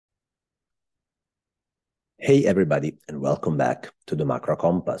Hey everybody, and welcome back to the Macro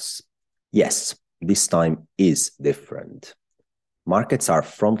Compass. Yes, this time is different. Markets are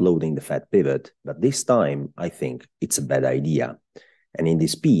front-loading the Fed pivot, but this time I think it's a bad idea. And in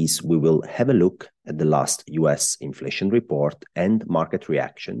this piece, we will have a look at the last US inflation report and market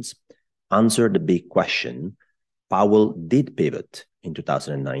reactions, answer the big question, Powell did pivot in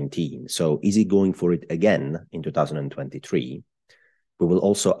 2019, so is he going for it again in 2023? We will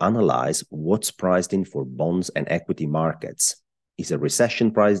also analyze what's priced in for bonds and equity markets. Is a recession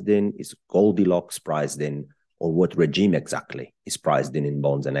priced in? Is Goldilocks priced in? Or what regime exactly is priced in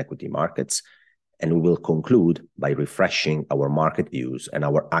bonds and equity markets? And we will conclude by refreshing our market views and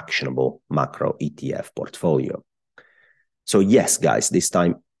our actionable macro ETF portfolio. So yes, guys, this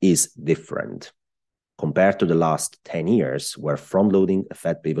time is different. Compared to the last 10 years, where front-loading a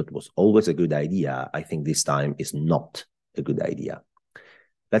Fed pivot was always a good idea, I think this time is not a good idea.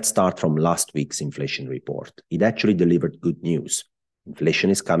 Let's start from last week's inflation report. It actually delivered good news. Inflation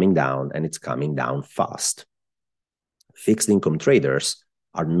is coming down, and it's coming down fast. Fixed income traders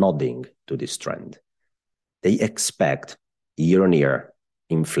are nodding to this trend. They expect year-on-year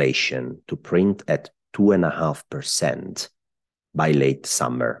inflation to print at 2.5% by late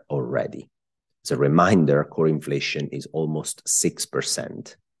summer already. As a reminder, core inflation is almost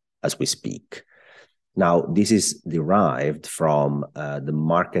 6% as we speak. Now, this is derived from the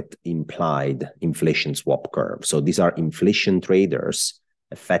market implied inflation swap curve. So these are inflation traders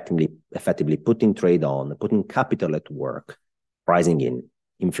effectively putting trade on, putting capital at work, pricing in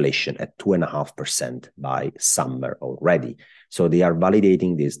inflation at 2.5% by summer already. So they are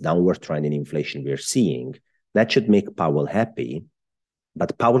validating this downward trend in inflation we're seeing. That should make Powell happy.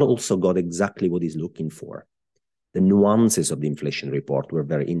 But Powell also got exactly what he's looking for. The nuances of the inflation report were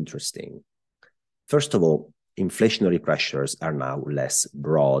very interesting. First of all, inflationary pressures are now less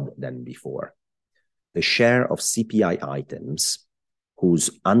broad than before. The share of CPI items whose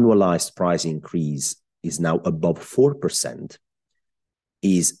annualized price increase is now above 4%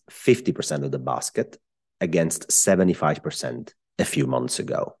 is 50% of the basket against 75% a few months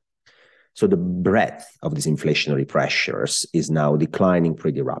ago. So the breadth of these inflationary pressures is now declining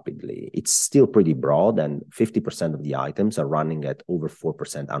pretty rapidly. It's still pretty broad, and 50% of the items are running at over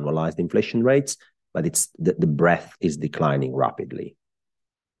 4% annualized inflation rates, but the breadth is declining rapidly.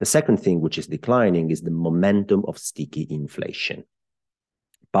 The second thing which is declining is the momentum of sticky inflation.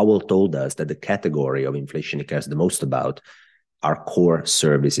 Powell told us that the category of inflation he cares the most about are core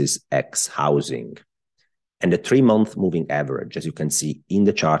services ex housing. And the 3-month moving average, as you can see in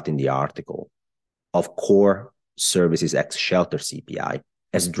the chart in the article, of core services ex shelter CPI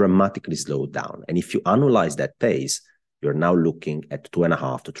has dramatically slowed down. And if you annualize that pace, you're now looking at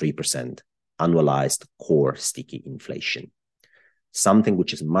 2.5% to 3% annualized core sticky inflation, something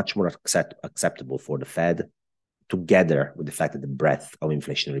which is much more acceptable for the Fed, together with the fact that the breadth of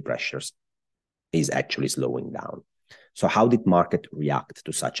inflationary pressures is actually slowing down. So how did market react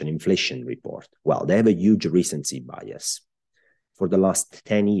to such an inflation report? Well, they have a huge recency bias. For the last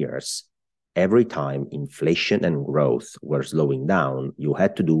 10 years, every time inflation and growth were slowing down, you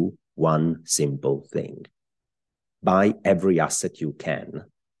had to do one simple thing: buy every asset you can,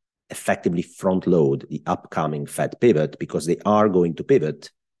 effectively front load the upcoming Fed pivot, because they are going to pivot.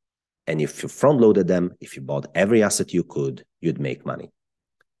 And if you front loaded them, if you bought every asset you could, you'd make money.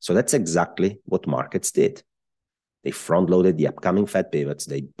 So that's exactly what markets did. They front loaded the upcoming Fed pivots.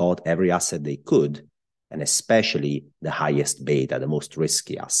 They bought every asset they could, and especially the highest beta, the most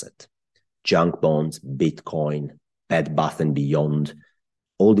risky asset. Junk bonds, Bitcoin, Bed Bath & Beyond,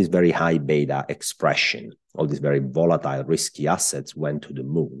 all these very high beta expression, all these very volatile, risky assets went to the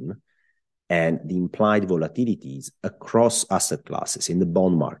moon, and the implied volatilities across asset classes in the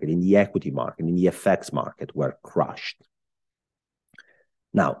bond market, in the equity market, in the FX market were crushed.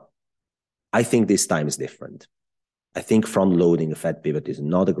 Now, I think this time is different. I think front-loading a Fed pivot is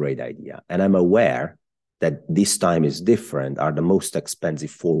not a great idea, and I'm aware that this time is different are the most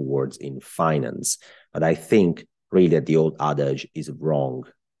expensive forwards in finance, but I think really that the old adage is wrong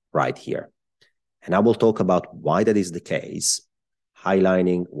right here. And I will talk about why that is the case,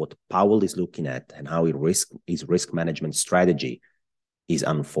 highlighting what Powell is looking at and how his risk management strategy is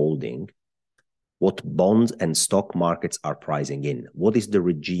unfolding, what bonds and stock markets are pricing in. What is the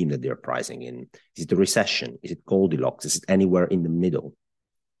regime that they're pricing in? Is it a recession? Is it Goldilocks? Is it anywhere in the middle?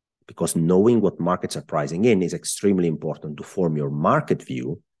 Because knowing what markets are pricing in is extremely important to form your market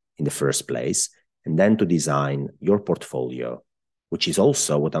view in the first place, and then to design your portfolio, which is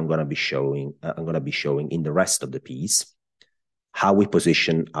also what I'm going to be showing in the rest of the piece, how we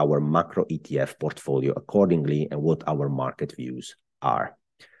position our macro ETF portfolio accordingly and what our market views are.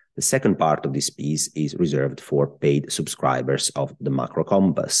 The second part of this piece is reserved for paid subscribers of the Macro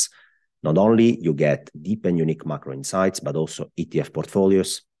Compass. Not only you get deep and unique macro insights, but also ETF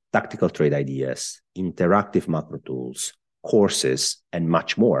portfolios, tactical trade ideas, interactive macro tools, courses, and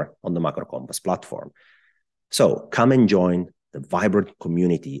much more on the Macro Compass platform. So come and join the vibrant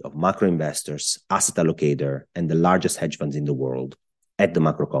community of macro investors, asset allocator, and the largest hedge funds in the world at the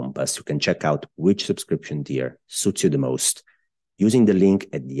Macro Compass. You can check out which subscription tier suits you the most using the link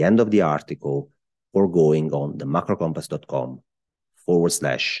at the end of the article or going on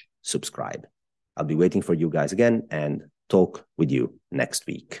themacrocompass.com/subscribe. I'll be waiting for you guys again and talk with you next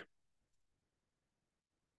week.